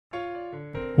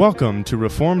Welcome to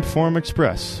Reformed Forum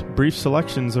Express, brief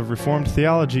selections of Reformed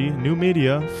theology, new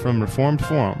media from Reformed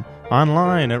Forum,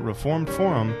 online at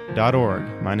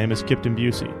reformedforum.org. My name is Kipton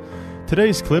Busey.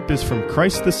 Today's clip is from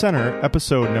Christ the Center,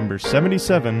 episode number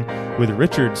 77, with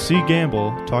Richard C.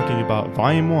 Gamble talking about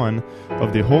Volume 1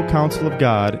 of the Whole Counsel of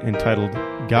God, entitled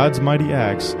God's Mighty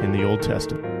Acts in the Old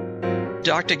Testament.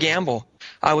 Dr. Gamble,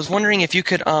 I was wondering if you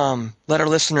could let our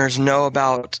listeners know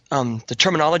about the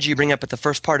terminology you bring up at the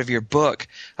first part of your book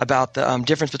about the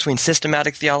difference between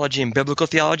systematic theology and biblical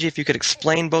theology. If you could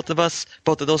explain both of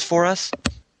those for us.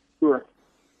 Sure.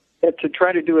 To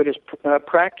try to do it as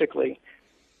practically,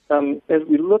 as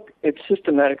we look at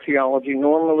systematic theology,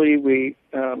 normally we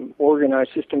organize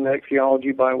systematic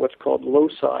theology by what's called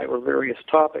loci, or various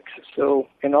topics. So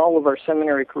in all of our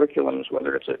seminary curriculums,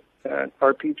 whether it's at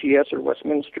RPTS or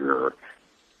Westminster or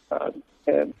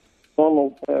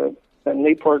normal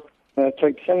NAPARC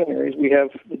type seminaries, we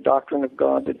have the doctrine of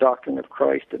God, the doctrine of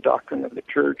Christ, the doctrine of the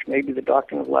church, maybe the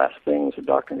doctrine of last things, the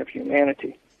doctrine of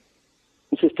humanity.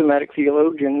 And systematic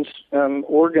theologians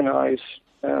organize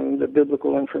the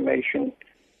biblical information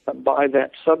by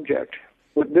that subject.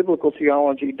 What biblical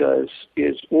theology does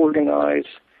is organize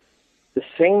the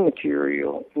same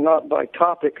material, not by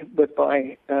topic, but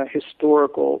by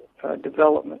historical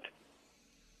development.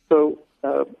 So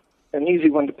an easy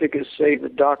one to pick is, say, the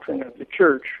doctrine of the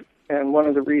church. And one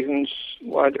of the reasons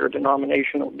why there are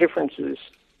denominational differences,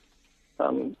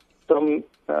 some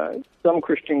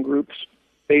Christian groups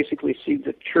basically see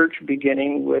the church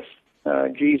beginning with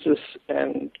Jesus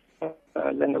and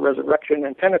then the resurrection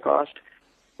and Pentecost,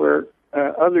 where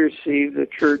others see the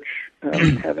church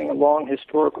having a long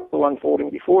historical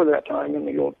unfolding before that time in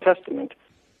the Old Testament.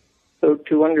 So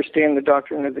to understand the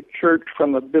doctrine of the church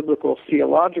from a biblical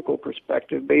theological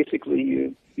perspective, basically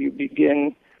you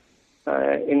begin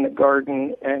in the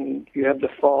garden, and you have the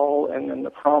fall and then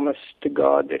the promise to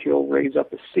God that he'll raise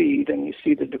up a seed, and you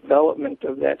see the development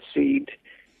of that seed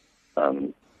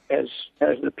as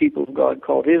the people of God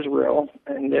called Israel,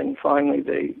 and then finally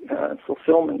the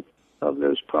fulfillment of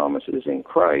those promises in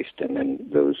Christ, and then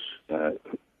those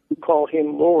who call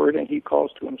him Lord and he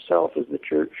calls to himself as the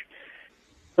church.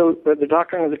 So the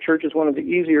doctrine of the church is one of the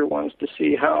easier ones to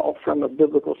see how, from a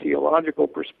biblical theological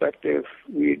perspective,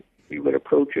 we would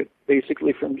approach it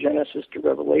basically from Genesis to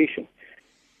Revelation.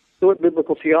 So what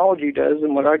biblical theology does,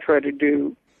 and what I try to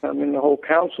do in the Whole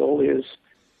Counsel, is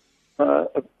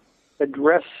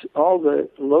address all the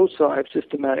loci of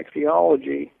systematic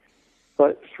theology,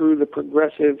 but through the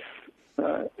progressive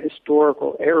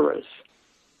historical eras.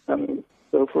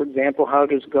 So, for example, how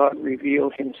does God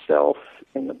reveal himself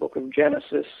in the book of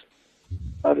Genesis?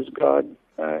 How does God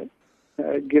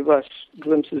give us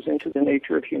glimpses into the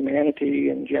nature of humanity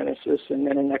in Genesis, and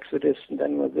then in Exodus, and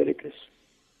then Leviticus?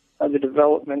 The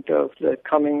development of the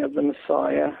coming of the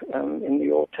Messiah in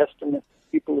the Old Testament,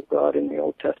 people of God in the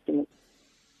Old Testament.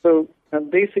 So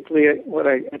basically what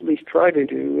I at least try to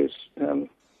do is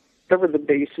cover the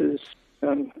bases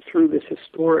through this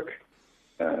historic,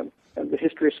 the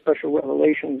history of special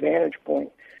revelation vantage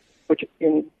point, which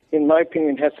in my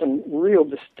opinion has some real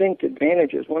distinct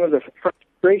advantages. One of the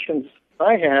frustrations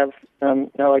I have,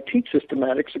 now I teach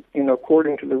systematics,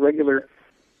 according to the regular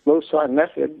loci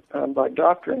method by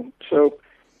doctrine. So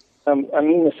I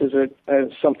mean this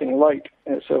as something light,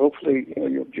 so hopefully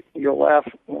you'll laugh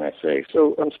when I say.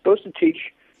 So I'm supposed to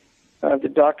teach the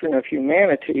doctrine of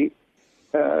humanity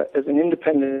as an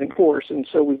independent course, and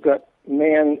so we've got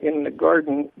man in the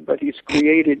garden, but he's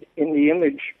created in the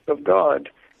image of God.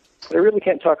 But I really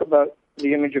can't talk about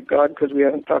the image of God because we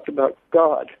haven't talked about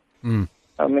God. And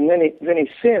then he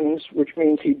sins, which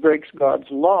means he breaks God's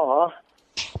law.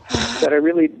 But I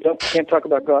really can't talk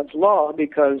about God's law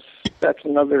because that's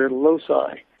another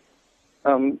loci.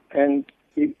 And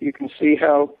you can see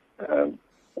how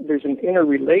there's an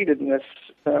interrelatedness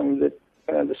that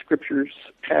the scriptures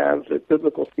have, that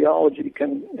biblical theology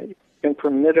can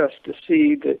permit us to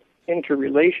see the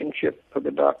interrelationship of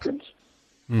the doctrines.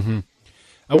 Mm-hmm.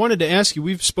 I wanted to ask you,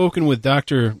 we've spoken with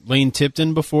Dr. Lane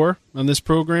Tipton before on this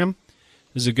program.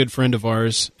 He's a good friend of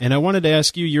ours, and I wanted to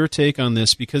ask you your take on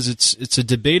this because it's a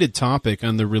debated topic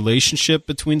on the relationship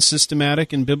between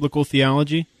systematic and biblical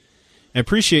theology. I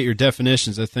appreciate your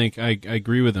definitions. I think I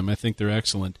agree with them. I think they're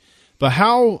excellent. But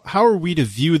how are we to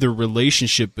view the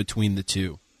relationship between the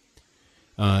two?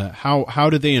 How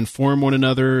do they inform one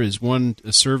another? Is one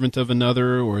a servant of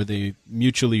another, or they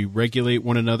mutually regulate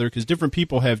one another? Because different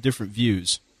people have different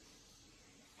views.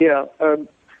 Yeah,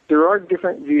 there are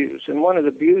different views, and one of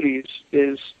the beauties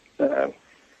is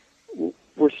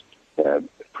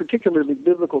particularly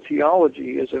biblical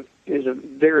theology is is a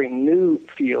very new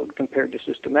field compared to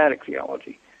systematic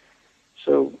theology.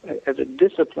 So, as a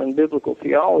discipline, biblical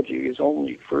theology is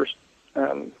only first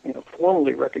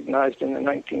formally recognized in the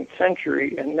 19th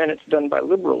century, and then it's done by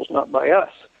liberals, not by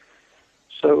us.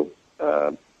 So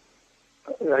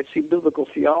I see biblical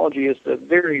theology as the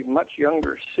very much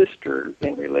younger sister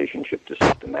in relationship to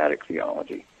systematic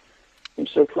theology. And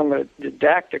so from a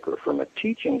didactic or from a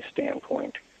teaching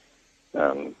standpoint,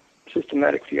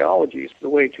 systematic theology is the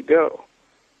way to go.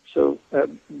 So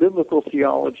biblical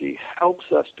theology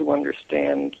helps us to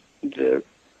understand the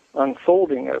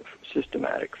unfolding of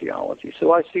systematic theology.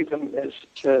 So I see them as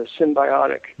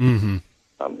symbiotic. Mm-hmm.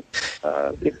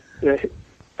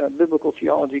 Biblical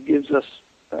theology gives us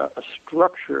a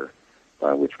structure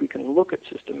by which we can look at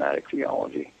systematic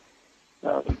theology.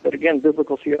 But again,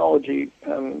 biblical theology,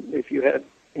 if you had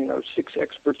 6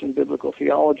 experts in biblical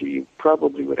theology, you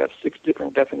probably would have 6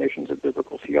 different definitions of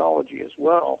biblical theology as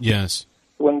well. Yes.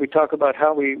 When we talk about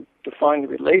how we define the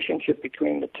relationship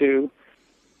between the two,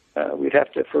 we'd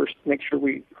have to first make sure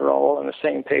we are all on the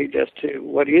same page as to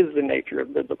what is the nature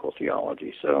of biblical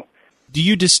theology. So, do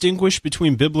you distinguish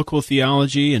between biblical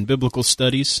theology and biblical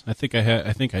studies? I think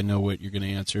I know what you're going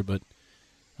to answer, but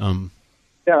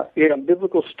yeah.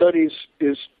 Biblical studies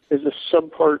is a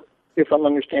subpart. If I'm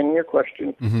understanding your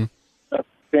question, mm-hmm.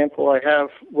 For example, I have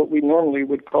what we normally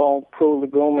would call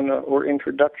prolegomena or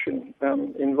introduction.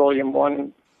 In Volume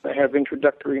 1, I have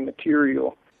introductory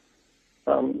material,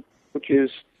 which is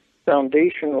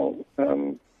foundational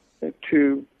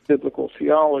to biblical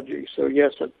theology. So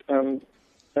yes,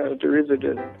 there is a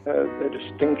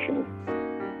distinction.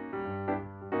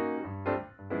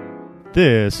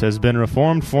 This has been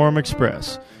Reformed Forum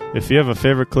Express. If you have a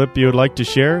favorite clip you would like to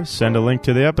share, send a link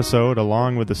to the episode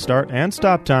along with the start and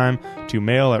stop time to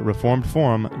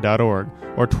mail@reformedforum.org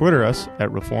or Twitter us at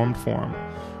Reformed Forum.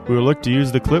 We will look to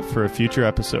use the clip for a future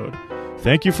episode.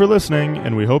 Thank you for listening,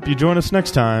 and we hope you join us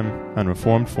next time on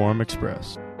Reformed Forum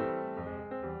Express.